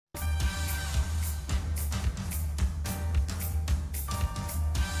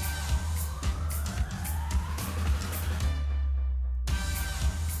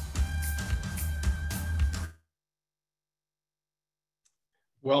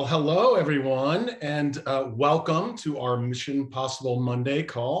Well, hello, everyone, and welcome to our Mission Possible Monday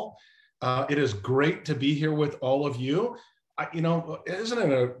call. It is great to be here with all of you.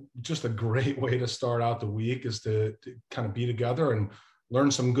 Isn't it just a great way to start out the week is to kind of be together and learn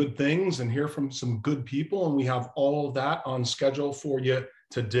some good things and hear from some good people. And we have all of that on schedule for you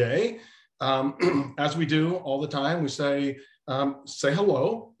today. As we do all the time, we say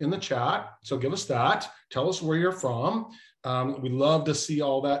hello in the chat. So give us that. Tell us where you're from. We love to see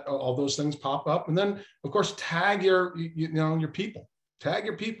all those things pop up. And then, of course, tag your people. Tag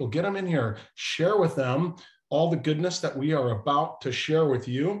your people. Get them in here. Share with them all the goodness that we are about to share with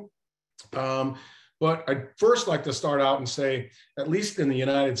you. But I'd first like to start out and say, at least in the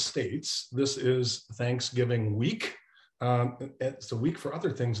United States, this is Thanksgiving week. It's a week for other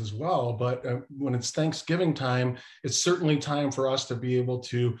things as well. But when it's Thanksgiving time, it's certainly time for us to be able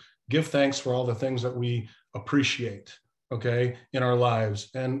to give thanks for all the things that we appreciate, okay, in our lives.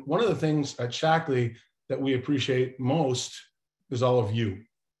 And one of the things at Shaklee that we appreciate most is all of you,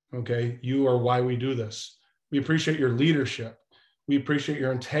 okay? You are why we do this. We appreciate your leadership. We appreciate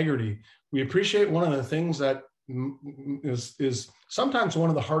your integrity. We appreciate one of the things that is sometimes one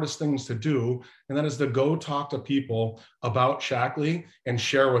of the hardest things to do, and that is to go talk to people about Shaklee and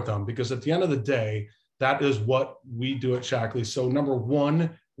share with them, because at the end of the day, that is what we do at Shaklee. So number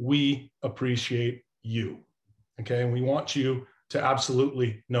one, we appreciate you. Okay, and we want you to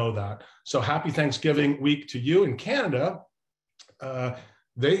absolutely know that. So happy Thanksgiving week to you. In Canada,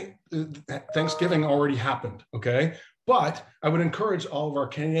 Thanksgiving already happened, okay? But I would encourage all of our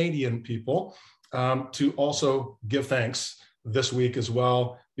Canadian people to also give thanks this week as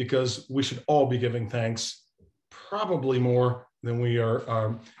well, because we should all be giving thanks, probably more than we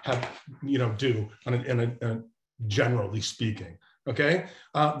are do generally speaking. Okay,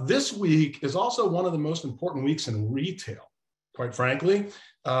 this week is also one of the most important weeks in retail, quite frankly,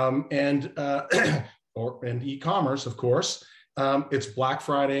 and e-commerce, of course. It's Black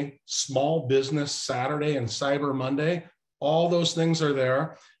Friday, Small Business Saturday, and Cyber Monday. All those things are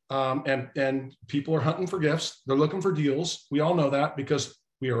there, and people are hunting for gifts. They're looking for deals. We all know that because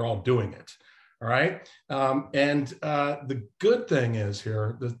we are all doing it. All right, the good thing is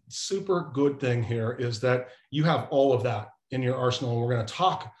here, the super good thing here is that you have all of that in your arsenal. We're going to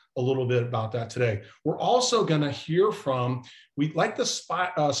talk a little bit about that today. We're also going to hear from, we like to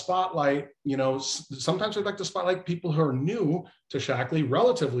spotlight, sometimes we'd like to spotlight people who are new to Shaklee,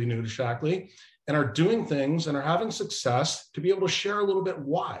 relatively new to Shaklee, and are doing things and are having success, to be able to share a little bit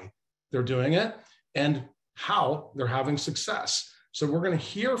why they're doing it and how they're having success. So we're going to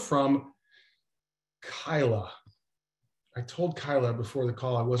hear from Kyla. I told Kyla before the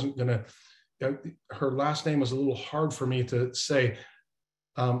call I wasn't going to, her last name was a little hard for me to say,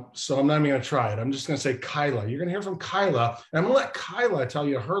 so I'm not even going to try it. I'm just going to say Kyla. You're going to hear from Kyla, and I'm going to let Kyla tell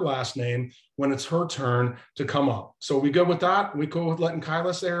you her last name when it's her turn to come up. So we good with that? We cool with letting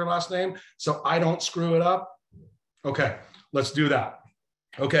Kyla say her last name so I don't screw it up? Okay, let's do that.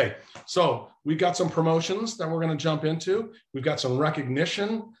 Okay, so we've got some promotions that we're going to jump into. We've got some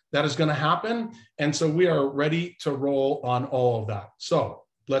recognition that is going to happen, and so we are ready to roll on all of that. So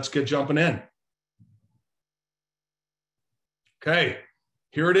let's get jumping in. Okay,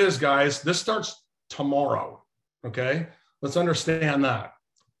 here it is, guys. This starts tomorrow, okay? Let's understand that.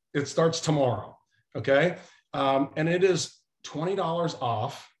 It starts tomorrow, okay? And it is $20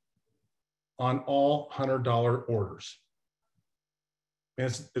 off on all $100 orders.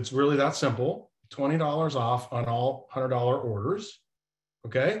 And it's really that simple, $20 off on all $100 orders,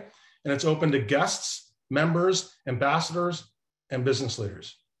 okay? And it's open to guests, members, ambassadors, and business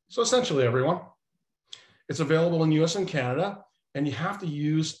leaders. So essentially everyone. It's available in US and Canada. And you have to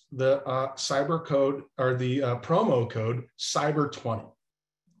use the cyber code or the promo code CYBER20,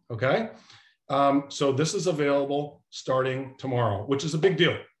 okay? So this is available starting tomorrow, which is a big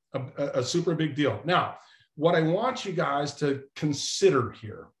deal, a super big deal. Now, what I want you guys to consider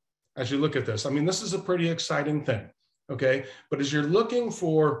here as you look at this, I mean, this is a pretty exciting thing, okay? But as you're looking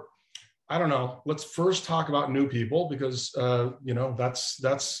for, I don't know, let's first talk about new people, because,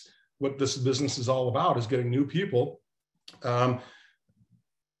 that's what this business is all about, is getting new people. $150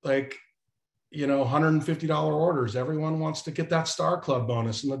 orders. Everyone wants to get that Star Club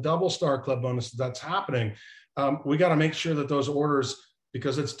bonus and the double Star Club bonus that's happening. We got to make sure that those orders,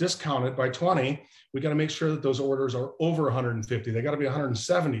 because it's discounted by 20, we got to make sure that those orders are over 150. They got to be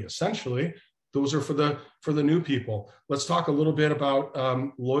 170 essentially. Those are for the new people. Let's talk a little bit about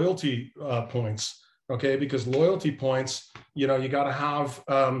loyalty points. Okay, because loyalty points, you got to have,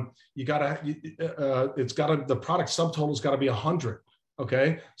 the product subtotal's got to be 100.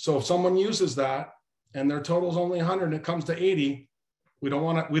 Okay, so if someone uses that and their total is only 100 and it comes to 80, We don't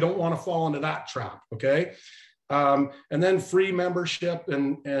want to fall into that trap. Okay. And then free membership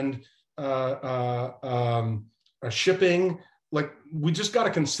and shipping. Like, we just got to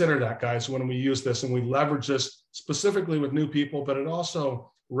consider that, guys, when we use this and we leverage this specifically with new people, but it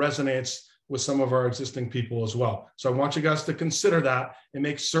also resonates with some of our existing people as well. So I want you guys to consider that and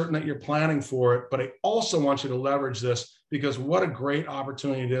make certain that you're planning for it. But I also want you to leverage this, because what a great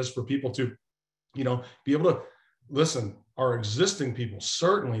opportunity it is for people to, be able to listen. Our existing people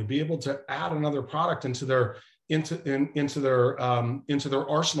certainly be able to add another product into their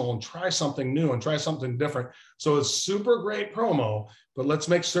arsenal and try something new and try something different. So it's super great promo, but let's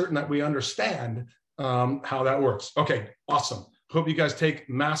make certain that we understand how that works. Okay, awesome. Hope you guys take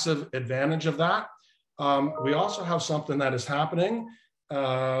massive advantage of that. We also have something that is happening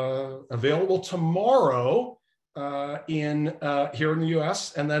available tomorrow here in the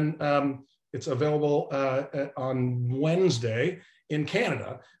US, and then it's available on Wednesday in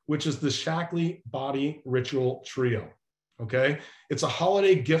Canada, which is the Shaklee Body Ritual Trio. Okay, it's a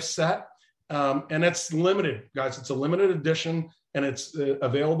holiday gift set, and it's limited, guys. It's a limited edition, and it's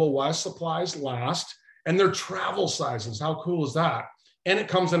available while supplies last. And they're travel sizes. How cool is that? And it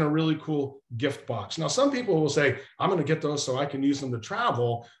comes in a really cool gift box. Now, some people will say, I'm going to get those so I can use them to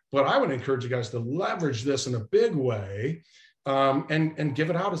travel, but I would encourage you guys to leverage this in a big way and give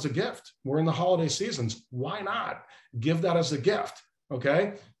it out as a gift. We're in the holiday seasons. Why not give that as a gift?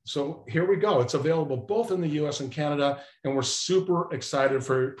 Okay, so here we go. It's available both in the US and Canada, and we're super excited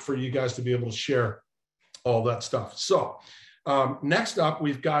for you guys to be able to share all that stuff. So next up,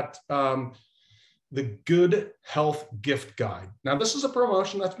 we've got the Good Health Gift Guide. Now, this is a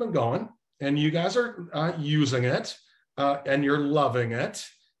promotion that's been going, and you guys are using it, and you're loving it.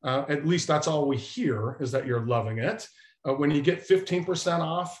 At least that's all we hear, is that you're loving it. When you get 15%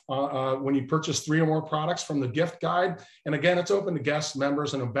 off when you purchase 3 or more products from the gift guide. And again, it's open to guests,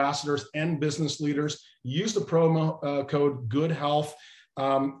 members, and ambassadors and business leaders. Use the promo code Good Health.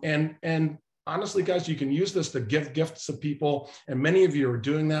 And honestly, guys, you can use this to give gifts to people. And many of you are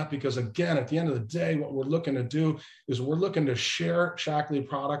doing that because, again, at the end of the day, what we're looking to do is we're looking to share Shaklee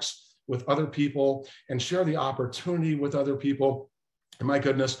products with other people and share the opportunity with other people. And my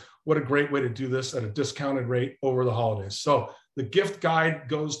goodness, what a great way to do this at a discounted rate over the holidays. So the gift guide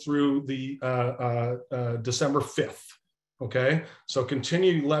goes through the December 5th. Okay, so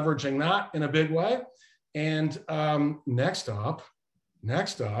continue leveraging that in a big way. And next up,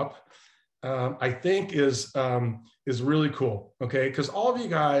 I think is really cool. Okay, because all of you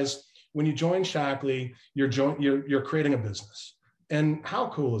guys, when you join Shaklee, you're creating a business, and how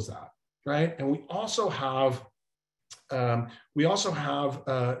cool is that, right? And we also have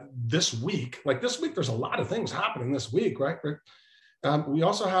this week, there's a lot of things happening this week, right? We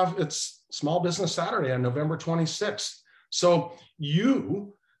also have, it's Small Business Saturday on November 26th. So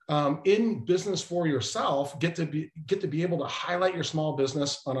you, in business for yourself, get to be able to highlight your small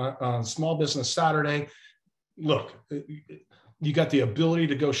business on a Small Business Saturday. Look, you got the ability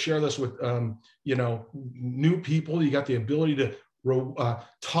to go share this with, new people. You got the ability to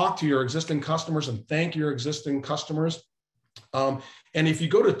talk to your existing customers and thank your existing customers. And if you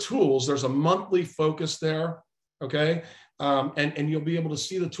go to tools, there's a monthly focus there. Okay. And you'll be able to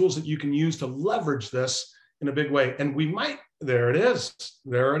see the tools that you can use to leverage this in a big way. And there it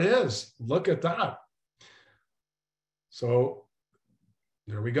is. Look at that. So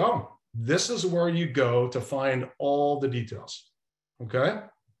there we go. This is where you go to find all the details. Okay.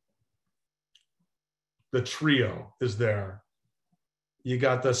 The trio is there. You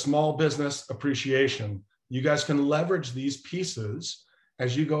got the small business appreciation. You guys can leverage these pieces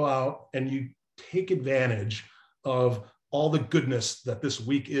as you go out and you take advantage of all the goodness that this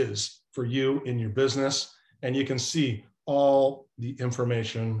week is for you in your business. And you can see all the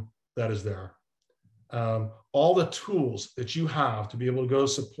information that is there. All the tools that you have to be able to go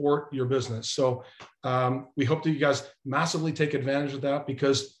support your business. So we hope that you guys massively take advantage of that,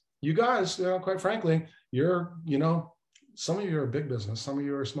 because you guys, quite frankly, some of you are a big business, some of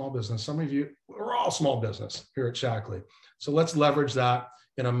you are a small business, some of you are all small business here at Shaklee. So let's leverage that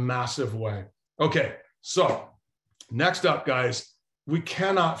in a massive way. Okay, so next up, guys, we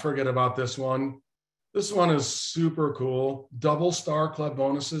cannot forget about this one. This one is super cool. Double Star Club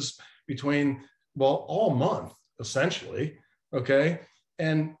bonuses between, all month, essentially, okay?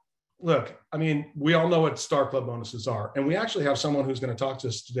 And look, I mean, we all know what Star Club bonuses are. And we actually have someone who's going to talk to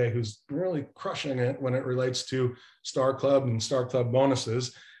us today who's really crushing it when it relates to Star Club and Star Club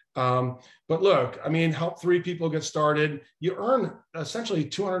bonuses. But look, I mean, help 3 people get started. You earn essentially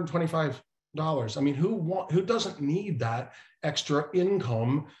 $225. I mean, who doesn't need that extra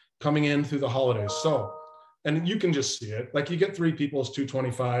income coming in through the holidays? So And you can just see it. Like you get 3 people, it's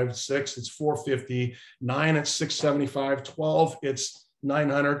 225, 6, it's 450, 9, it's 675, 12, it's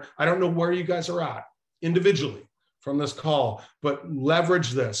 900. I don't know where you guys are at individually from this call, but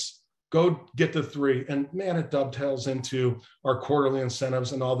leverage this. Go get the 3. And man, it dovetails into our quarterly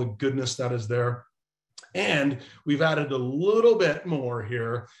incentives and all the goodness that is there. And we've added a little bit more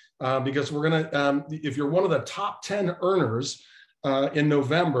here because we're going to, if you're one of the top 10 earners in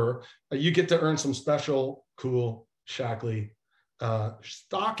November, you get to earn some special, cool Shaklee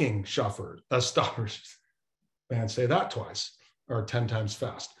stocking stuffers. Man, say that twice or 10 times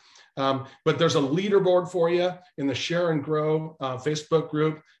fast. But there's a leaderboard for you in the Share and Grow Facebook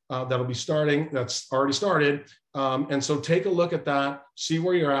group that'll be starting. That's already started. And so take a look at that, see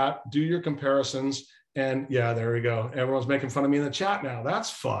where you're at, do your comparisons. And yeah, there we go. Everyone's making fun of me in the chat now. That's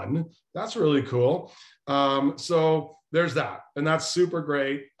fun. That's really cool. So there's that. And that's super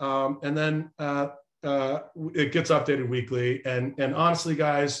great. And then it gets updated weekly. And honestly,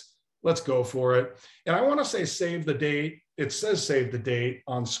 guys, let's go for it. And I want to say save the date. It says save the date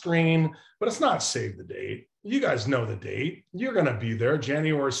on screen, but it's not save the date. You guys know the date. You're going to be there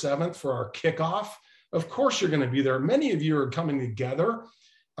January 7th for our kickoff. Of course, you're going to be there. Many of you are coming together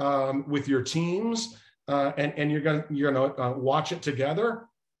with your teams, and you're going to watch it together.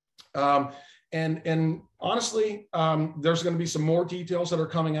 And honestly, there's going to be some more details that are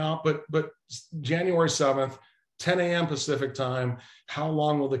coming out, but January 7th, 10 a.m. Pacific time. How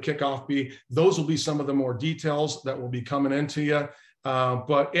long will the kickoff be? Those will be some of the more details that will be coming into you.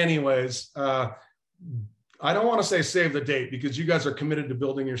 But anyways, I don't want to say save the date because you guys are committed to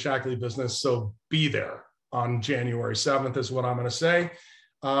building your Shaklee business. So be there on January 7th is what I'm going to say.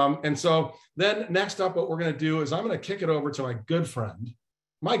 And so then next up, what we're going to do is I'm going to kick it over to my good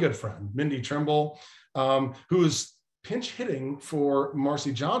friend, Mindy Trimble, who's pinch hitting for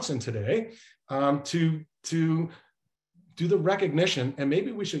Marcy Johnson today to do the recognition. And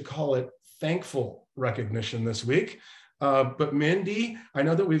maybe we should call it thankful recognition this week. But Mindy, I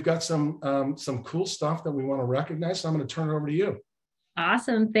know that we've got some cool stuff that we want to recognize. So I'm going to turn it over to you.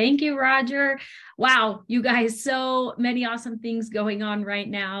 Awesome. Thank you, Roger. Wow, you guys, so many awesome things going on right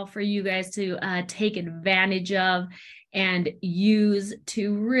now for you guys to take advantage of and use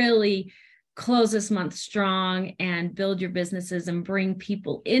to really close this month strong and build your businesses and bring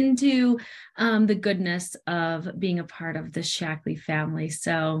people into the goodness of being a part of the Shaklee family.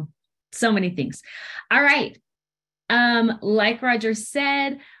 So many things. All right. Like Roger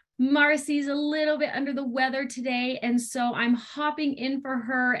said, Marcy's a little bit under the weather today, and so I'm hopping in for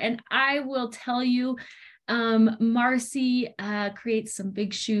her, and I will tell you, Marcy creates some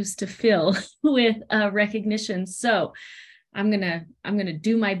big shoes to fill with recognition. So I'm gonna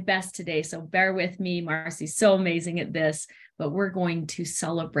do my best today. So bear with me. Marcy's so amazing at this, but we're going to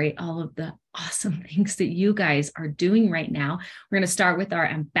celebrate all of the awesome things that you guys are doing right now. We're going to start with our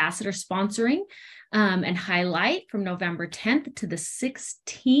ambassador sponsoring. And highlight from November 10th to the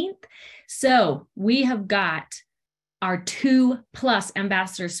 16th. So we have got our 2+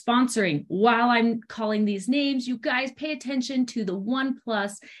 ambassadors sponsoring. While I'm calling these names, you guys pay attention to the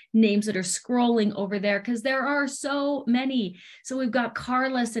 1+ names that are scrolling over there because there are so many. So we've got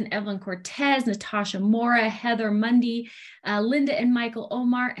Carlos and Evelyn Cortez, Natasha Mora, Heather Mundy, Linda and Michael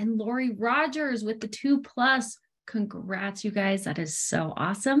Omar, and Lori Rogers with the 2+. Congrats, you guys. That is so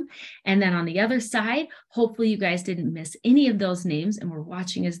awesome. And then on the other side, hopefully you guys didn't miss any of those names and were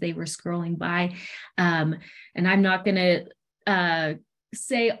watching as they were scrolling by. And I'm not going to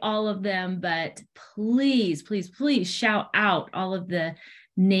say all of them, but please, please, please shout out all of the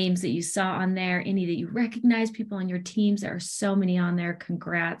names that you saw on there, any that you recognize, people on your teams. There are so many on there.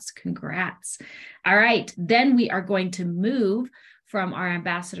 Congrats, congrats. All right. Then we are going to move from our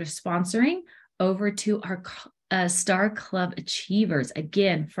ambassador sponsoring over to our Star Club Achievers,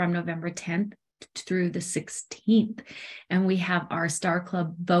 again, from November 10th through the 16th. And we have our Star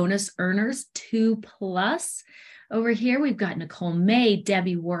Club bonus earners, 2+. Over here, we've got Nicole May,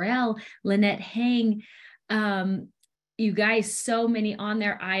 Debbie Worrell, Lynette Hang. You guys, so many on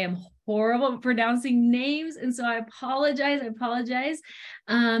there. I am horrible at pronouncing names, and so I apologize.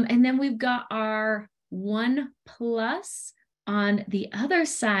 And then we've got our 1+ on the other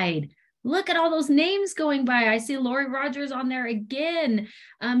side. Look at all those names going by. I see Lori Rogers on there again.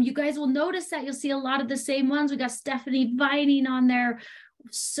 You guys will notice that you'll see a lot of the same ones. We got Stephanie Vining on there.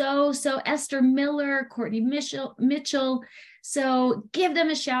 So Esther Miller, Courtney Mitchell. So give them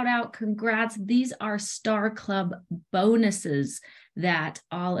a shout out. Congrats. These are Star Club bonuses that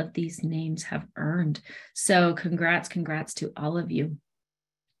all of these names have earned. So congrats to all of you.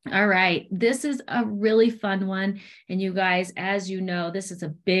 All right. This is a really fun one. And you guys, as you know, this is a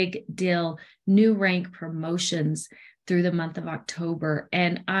big deal. New rank promotions through the month of October.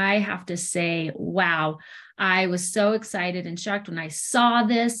 And I have to say, wow, I was so excited and shocked when I saw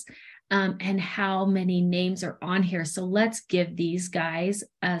this and how many names are on here. So let's give these guys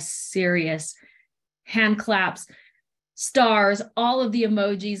a serious hand claps, stars, all of the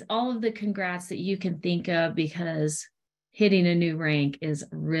emojis, all of the congrats that you can think of, because hitting a new rank is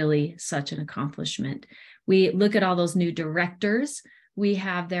really such an accomplishment. We look at all those new directors we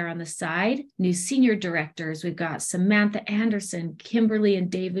have there on the side, new senior directors. We've got Samantha Anderson, Kimberly and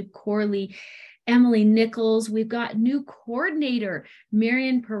David Corley, Emily Nichols. We've got new coordinator,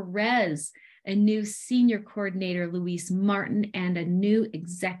 Marian Perez, a new senior coordinator, Luis Martin, and a new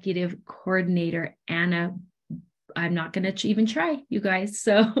executive coordinator, Anna. I'm not going to even try, you guys.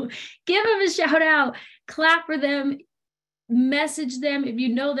 So give them a shout out, clap for them, message them. If you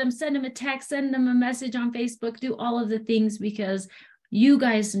know them, send them a text, send them a message on Facebook, do all of the things, because you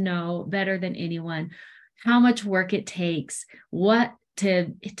guys know better than anyone how much work it takes, what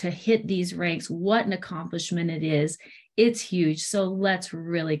to hit these ranks, what an accomplishment it is. It's huge. So let's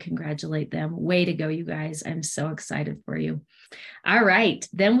really congratulate them. Way to go, you guys. I'm so excited for you. All right.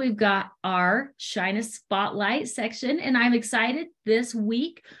 Then we've got our Shine a Spotlight section, and I'm excited. This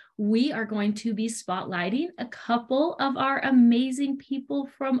week, we are going to be spotlighting a couple of our amazing people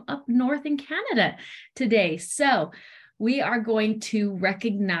from up north in Canada today. So we are going to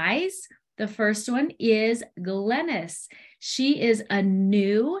recognize, the first one is Glennis. She is a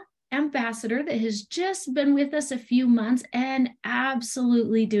new ambassador that has just been with us a few months and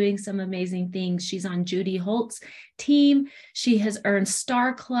absolutely doing some amazing things. She's on Judy Holt's team. She has earned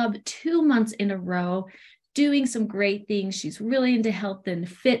Star Club 2 months in a row, doing some great things. She's really into health and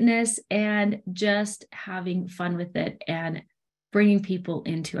fitness and just having fun with it and bringing people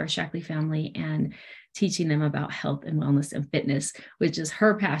into our Shaklee family and teaching them about health and wellness and fitness, which is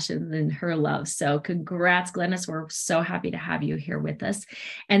her passion and her love. So congrats, Glennis. We're so happy to have you here with us.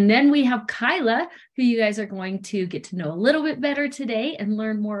 And then we have Kyla, who you guys are going to get to know a little bit better today and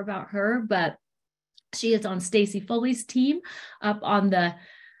learn more about her. But she is on Stacey Foley's team up on the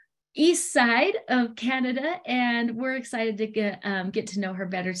east side of Canada, and we're excited to get to know her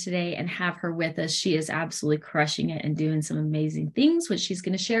better today and have her with us. She is absolutely crushing it and doing some amazing things, which she's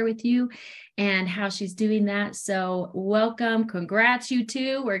going to share with you and how she's doing that. So welcome, congrats, you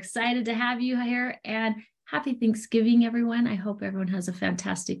two. We're excited to have you here, and happy Thanksgiving, everyone. I hope everyone has a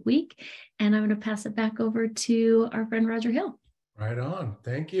fantastic week, and I'm going to pass it back over to our friend Roger Hill. Right on.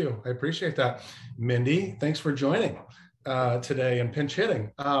 Thank you. I appreciate that. Mindy, thanks for joining today and pinch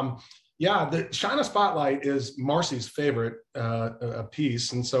hitting. Yeah, the Shine a Spotlight is Marcy's favorite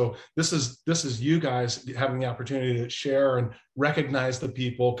piece, and so this is you guys having the opportunity to share and recognize the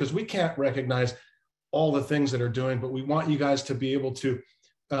people, because we can't recognize all the things that are doing, but we want you guys to be able to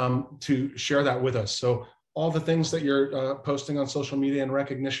share that with us. So all the things that you're posting on social media in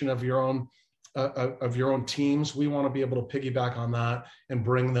recognition of your own teams, we want to be able to piggyback on that and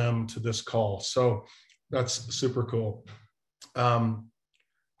bring them to this call. So that's super cool.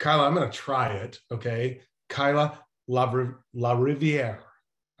 Kyla, I'm going to try it. Okay. Kyla La Riviere.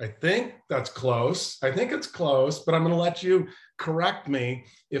 I think that's close. I think it's close, but I'm going to let you correct me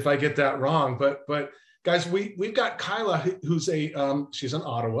if I get that wrong. But guys, we've got Kyla, who's she's in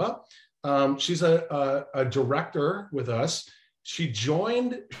Ottawa. She's a director with us. She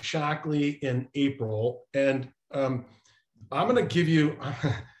joined Shaklee in April, and I'm going to give you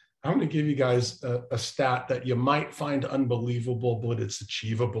guys a stat that you might find unbelievable, but it's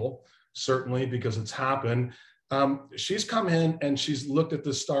achievable, certainly, because it's happened. She's come in and she's looked at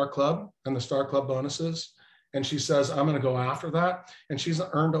the Star Club and the Star Club bonuses, and she says, I'm going to go after that. And she's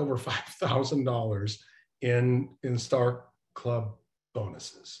earned over $5,000 in Star Club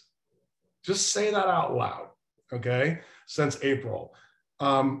bonuses. Just say that out loud, okay? Since April.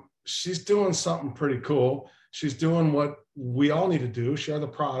 She's doing something pretty cool. She's doing what we all need to do, share the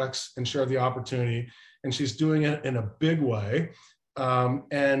products and share the opportunity. And she's doing it in a big way.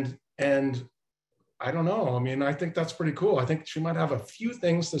 And I don't know. I mean, I think that's pretty cool. I think she might have a few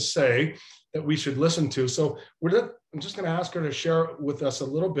things to say that we should listen to. So I'm just going to ask her to share with us a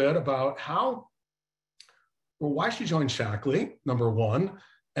little bit about why she joined Shaklee, number one,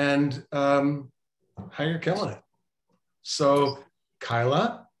 and how you're killing it. So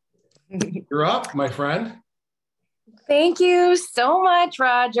Kyla, you're up, my friend. Thank you so much,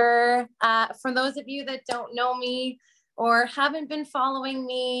 Roger. For those of you that don't know me or haven't been following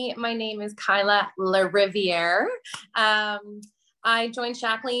me, my name is Kyla La Riviere. I joined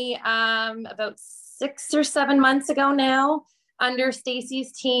Shaklee about 6 or 7 months ago now. under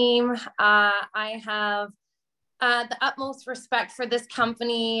Stacy's team. I have the utmost respect for this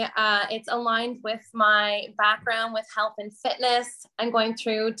company. It's aligned with my background with health and fitness. I'm going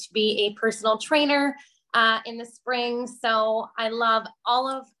through to be a personal trainer in the spring. So I love all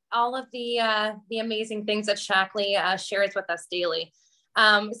of the amazing things that Shaklee shares with us daily.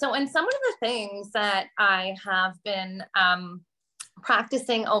 And some of the things that I have been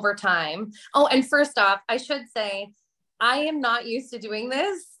practicing over time. Oh, and first off, I should say, I am not used to doing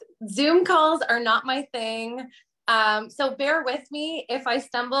this. Zoom calls are not my thing. So bear with me if I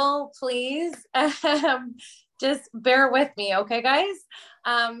stumble, please. Just bear with me, okay, guys?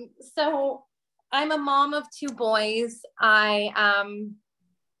 So I'm a mom of 2 boys. I'm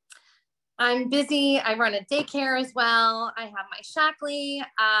busy. I run a daycare as well. I have my Shaklee,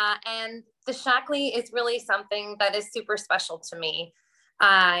 and the Shaklee is really something that is super special to me.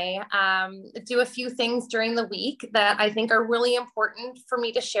 I do a few things during the week that I think are really important for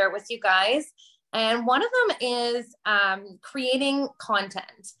me to share with you guys. And one of them is creating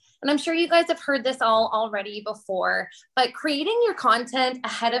content. And I'm sure you guys have heard this all already before, but creating your content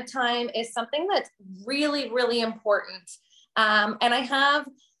ahead of time is something that's really, really important. And I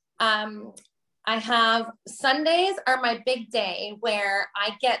have Sundays are my big day where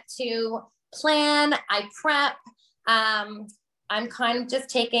I get to plan, I prep. I'm kind of just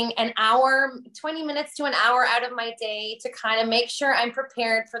taking an hour, 20 minutes to an hour out of my day to kind of make sure I'm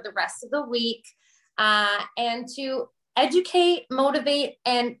prepared for the rest of the week, and to educate, motivate,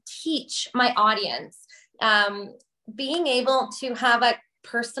 and teach my audience. Being able to have a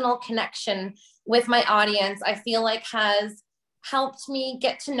personal connection with my audience, I feel like has helped me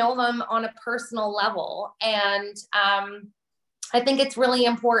get to know them on a personal level. And I think it's really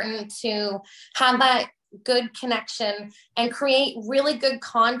important to have that good connection and create really good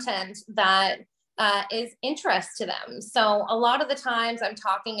content that is interest to them. So a lot of the times I'm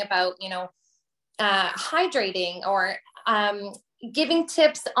talking about, hydrating or giving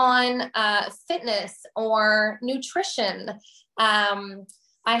tips on fitness or nutrition.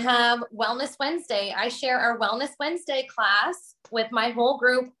 I have Wellness Wednesday. I share our Wellness Wednesday class with my whole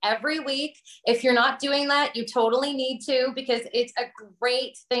group every week. If you're not doing that, you totally need to, because it's a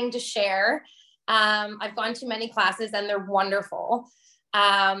great thing to share. I've gone to many classes and they're wonderful.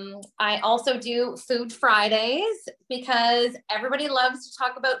 I also do Food Fridays because everybody loves to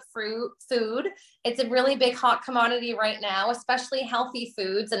talk about food. It's a really big hot commodity right now, especially healthy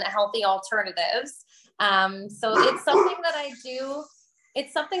foods and healthy alternatives. So it's something that I do.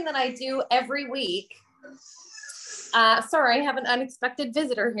 It's something that I do every week. Sorry, I have an unexpected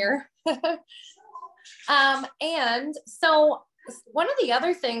visitor here. And so one of the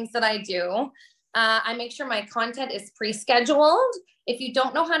other things that I do, I make sure my content is pre-scheduled. If you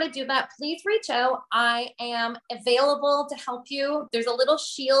don't know how to do that, please reach out. I am available to help you. There's a little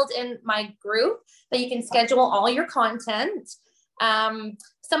shield in my group that you can schedule all your content.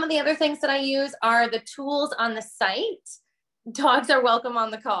 Some of the other things that I use are the tools on the site. Dogs are welcome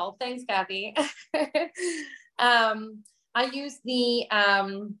on the call. Thanks, Kathy. I use the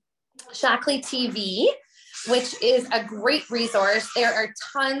Shaklee TV, which is a great resource. There are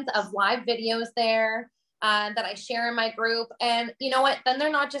tons of live videos there that I share in my group. And you know what? Then they're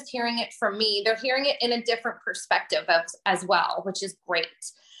not just hearing it from me. They're hearing it in a different perspective as well, which is great.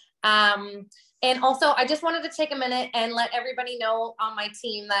 And also, I just wanted to take a minute and let everybody know on my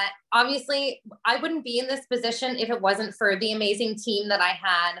team that obviously I wouldn't be in this position if it wasn't for the amazing team that I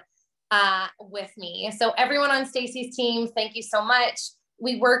had with me. So everyone on Stacy's team, thank you so much.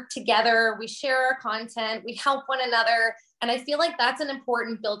 We work together, we share our content, we help one another. And I feel like that's an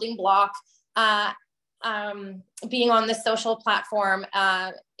important building block. Being on this social platform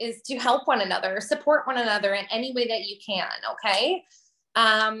is to help one another, support one another in any way that you can, okay?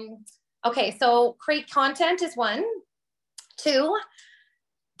 Okay, so create content is 1. 2,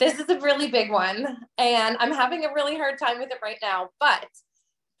 this is a really big one, and I'm having a really hard time with it right now, but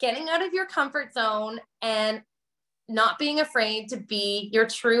getting out of your comfort zone and not being afraid to be your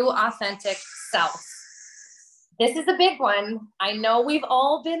true, authentic self. This is a big one. I know we've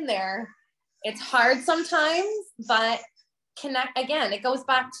all been there. It's hard sometimes, but again, it goes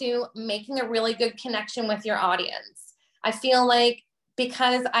back to making a really good connection with your audience. I feel like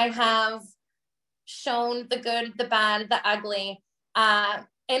because I have shown the good, the bad, the ugly,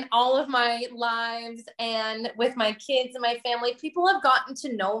 in all of my lives and with my kids and my family, people have gotten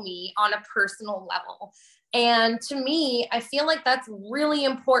to know me on a personal level. And to me, I feel like that's really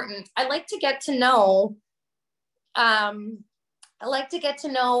important. I like to get to know,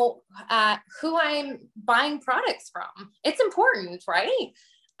 who I'm buying products from. It's important, right?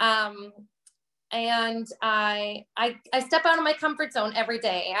 and I step out of my comfort zone every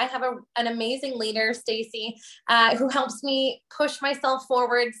day. I have an amazing leader, Stacy, who helps me push myself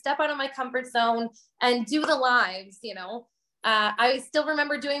forward, step out of my comfort zone, and do the lives. You know, I still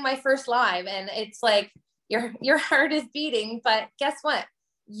remember doing my first live, and it's like your heart is beating, but guess what?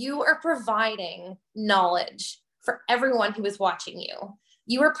 You are providing knowledge for everyone who is watching you.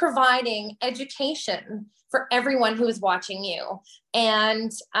 You are providing education for everyone who is watching you. And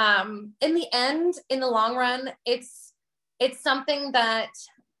in the end, in the long run, it's something that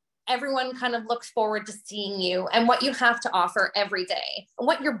everyone kind of looks forward to seeing you and what you have to offer every day and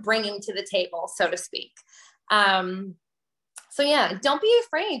what you're bringing to the table, so to speak. So yeah, don't be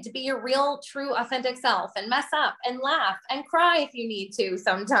afraid to be your real, true, authentic self and mess up and laugh and cry if you need to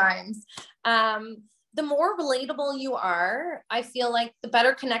sometimes. The more relatable you are, I feel like the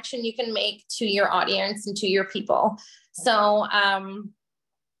better connection you can make to your audience and to your people. So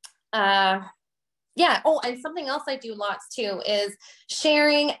yeah. Oh, and something else I do lots too is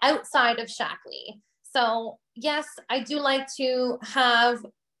sharing outside of Shaklee. So yes, I do like to have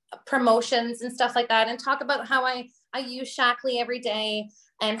promotions and stuff like that and talk about how I use Shaklee every day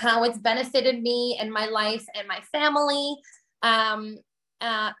and how it's benefited me and my life and my family.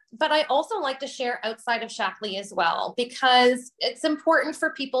 But I also like to share outside of Shaklee as well, because it's important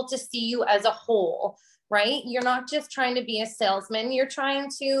for people to see you as a whole, right? You're not just trying to be a salesman, you're trying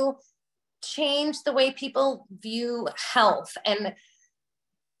to change the way people view health and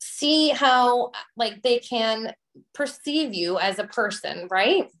see how like they can perceive you as a person,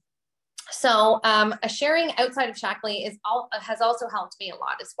 right? So sharing outside of Shaklee has also helped me a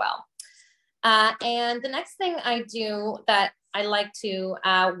lot as well. And the next thing I do that I like to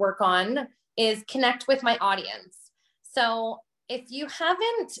work on is connect with my audience. So if you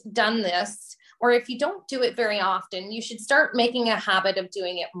haven't done this, or if you don't do it very often, you should start making a habit of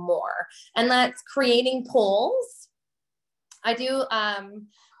doing it more. And that's creating polls. I do,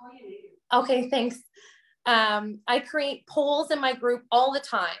 okay, thanks. I create polls in my group all the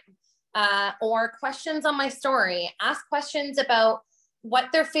time, or questions on my story. Ask questions about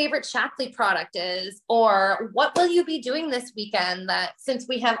what their favorite Shaklee product is, or what will you be doing this weekend that since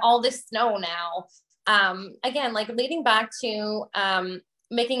we have all this snow now. Again, like leading back to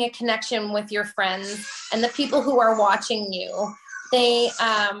making a connection with your friends and the people who are watching you.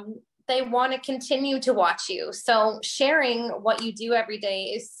 They want to continue to watch you. So sharing what you do every day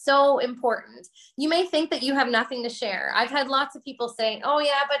is so important. You may think that you have nothing to share. I've had lots of people saying, oh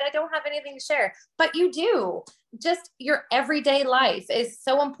yeah, but I don't have anything to share. But you do. Just your everyday life is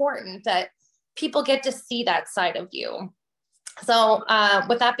so important that people get to see that side of you. So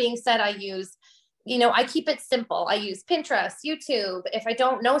with that being said, I keep it simple. I use Pinterest, YouTube. If I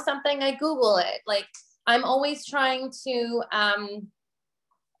don't know something, I Google it. Like I'm always trying to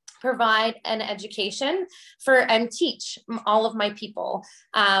provide an education and teach all of my people.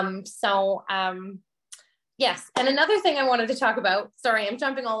 Yes. And another thing I wanted to talk about, sorry, I'm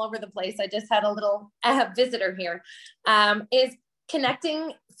jumping all over the place. I just had a little visitor here, is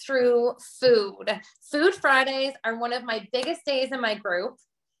connecting through food. Food Fridays are one of my biggest days in my group.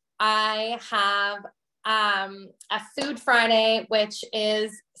 I have a Food Friday, which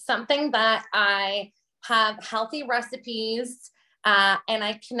is something that I have healthy recipes, and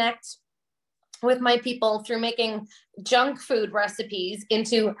I connect with my people through making junk food recipes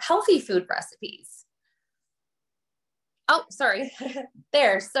into healthy food recipes. Oh, sorry,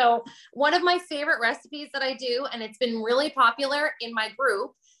 there. So one of my favorite recipes that I do, and it's been really popular in my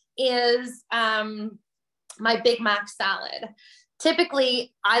group, is my Big Mac salad.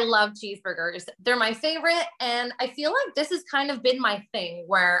 Typically, I love cheeseburgers. They're my favorite. And I feel like this has kind of been my thing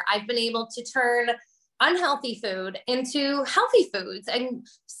where I've been able to turn unhealthy food into healthy foods and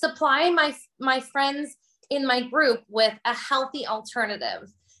supply my friends in my group with a healthy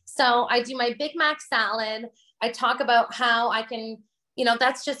alternative. So I do my Big Mac salad. I talk about how I can,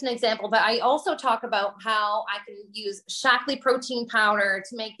 that's just an example, but I also talk about how I can use Shaklee protein powder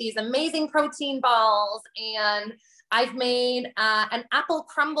to make these amazing protein balls. And I've made an apple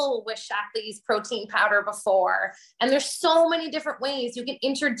crumble with Shaklee's protein powder before. And there's so many different ways you can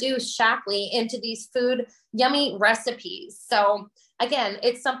introduce Shaklee into these food yummy recipes. So again,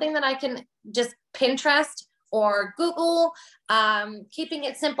 it's something that I can just Pinterest or Google, keeping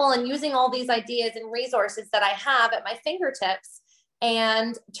it simple and using all these ideas and resources that I have at my fingertips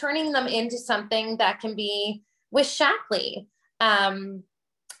and turning them into something that can be with Shaklee.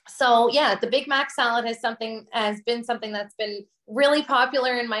 So yeah, the Big Mac salad has been something that's been really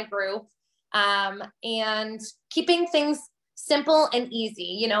popular in my group, and keeping things simple and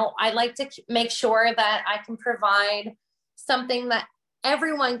easy. I like to make sure that I can provide something that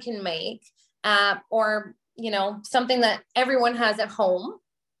everyone can make or, something that everyone has at home.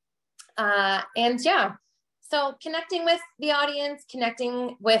 And yeah, so connecting with the audience,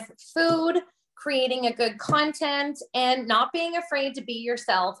 connecting with food, creating a good content, and not being afraid to be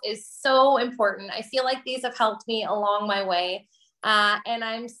yourself is so important. I feel like these have helped me along my way. And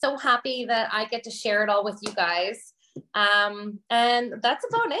I'm so happy that I get to share it all with you guys. And that's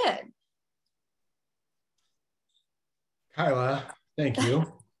about it. Kyla, thank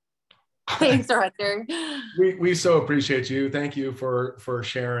you. Thanks, Roger. We so appreciate you. Thank you for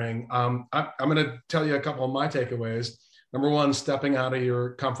sharing. I'm going to tell you a couple of my takeaways. Number one, stepping out of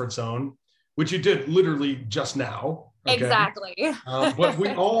your comfort zone, which you did literally just now. Okay? Exactly. But we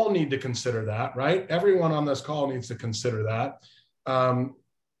all need to consider that, right? Everyone on this call needs to consider that.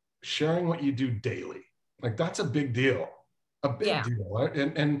 Sharing what you do daily, like that's a big deal. A big deal, right?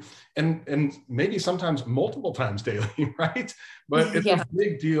 And maybe sometimes multiple times daily, right? But it's a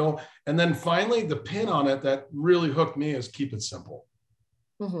big deal. And then finally, the pin on it that really hooked me is keep it simple.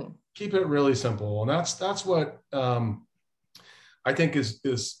 Mm-hmm. Keep it really simple, and that's what I think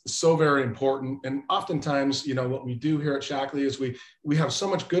is so very important. And oftentimes, what we do here at Shaklee is we have so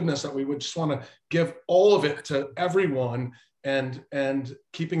much goodness that we would just want to give all of it to everyone, and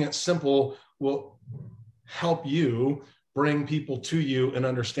keeping it simple will help you bring people to you and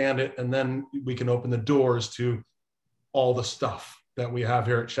understand it. And then we can open the doors to all the stuff that we have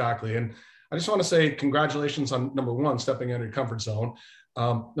here at Shaklee. And I just want to say congratulations on, number one, stepping out of your comfort zone.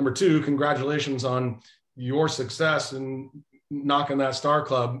 Number two, congratulations on your success and knocking that Star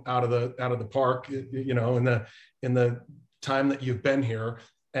Club out of the park, in the time that you've been here.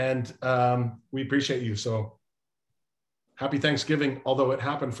 And we appreciate you. So happy Thanksgiving, although it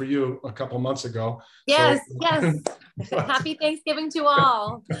happened for you a couple months ago. Yes, so, yes. Happy Thanksgiving to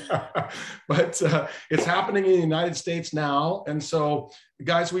all. But it's happening in the United States now. And so,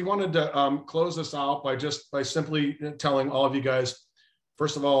 guys, we wanted to close this out by simply telling all of you guys,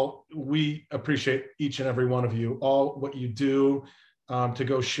 first of all, we appreciate each and every one of you, all what you do to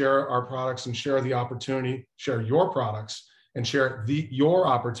go share our products and share the opportunity, share your products and share your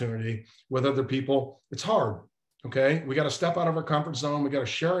opportunity with other people. It's hard. Okay, we got to step out of our comfort zone. We got to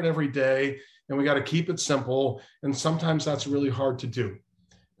share it every day, and we got to keep it simple. And sometimes that's really hard to do.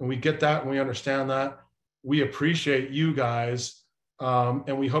 And we get that, and we understand that. We appreciate you guys,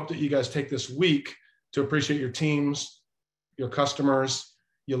 and we hope that you guys take this week to appreciate your teams, your customers.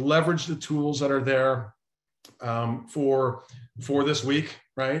 You leverage the tools that are there for this week,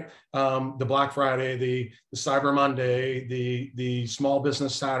 right? The Black Friday, the Cyber Monday, the Small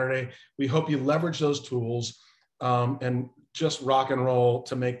Business Saturday. We hope you leverage those tools. And just rock and roll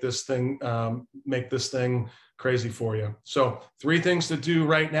to make this thing crazy for you. So 3 things to do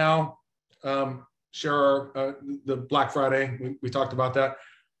right now. Share the Black Friday. We talked about that.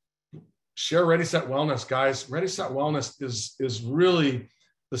 Share Ready Set Wellness, guys. Ready Set Wellness is really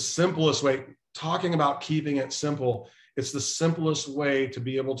the simplest way. Talking about keeping it simple, it's the simplest way to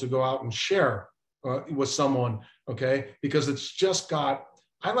be able to go out and share with someone. Okay, because it's just got,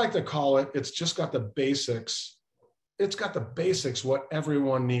 I like to call it, it's just got the basics. It's got the basics, what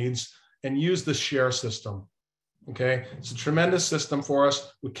everyone needs, and use the share system. Okay, it's a tremendous system for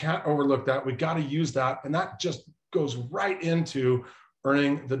us. We can't overlook that. We got to use that, and that just goes right into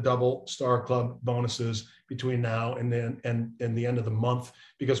earning the Double Star Club bonuses between now and then and the end of the month.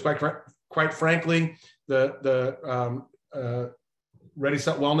 Because quite frankly, the Ready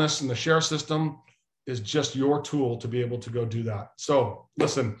Set Wellness and the share system is just your tool to be able to go do that. So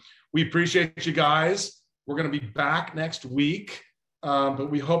listen, we appreciate you guys. We're going to be back next week,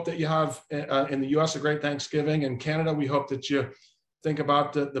 but we hope that you have in the U.S. a great Thanksgiving. In Canada, we hope that you think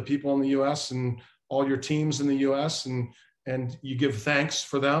about the people in the U.S. and all your teams in the U.S. and you give thanks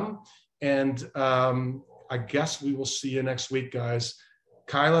for them. And I guess we will see you next week, guys.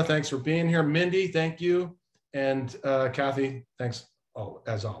 Kyla, thanks for being here. Mindy, thank you. And Kathy, thanks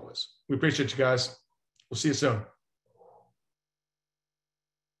as always. We appreciate you guys. We'll see you soon.